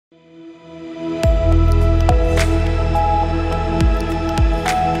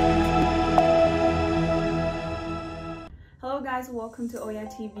welcome to Oya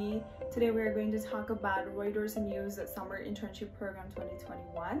TV. Today we are going to talk about Reuters News Summer Internship Program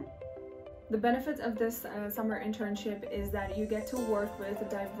 2021. The benefits of this summer internship is that you get to work with a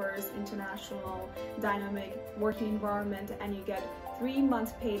diverse, international, dynamic working environment, and you get 3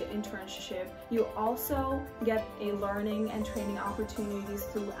 months paid internship. You also get a learning and training opportunities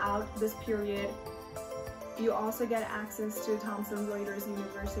throughout this period. You also get access to Thomson Reuters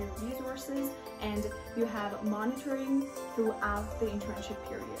University resources, and you have monitoring throughout the internship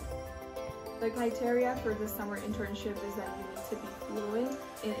period. The criteria for this summer internship is that you need to be fluent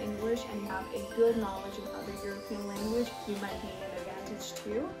in English and you have a good knowledge in other European language. You might gain an advantage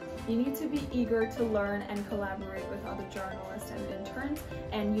too. You need to be eager to learn and collaborate with other journalists and interns,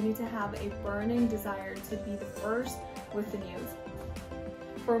 and you need to have a burning desire to be the first with the news.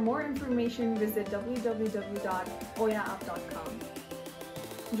 For more information, visit www.oyaapp.com.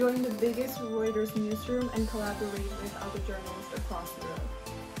 Join the biggest Reuters newsroom and collaborate with other journalists across the world.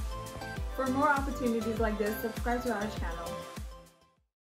 For more opportunities like this, subscribe to our channel.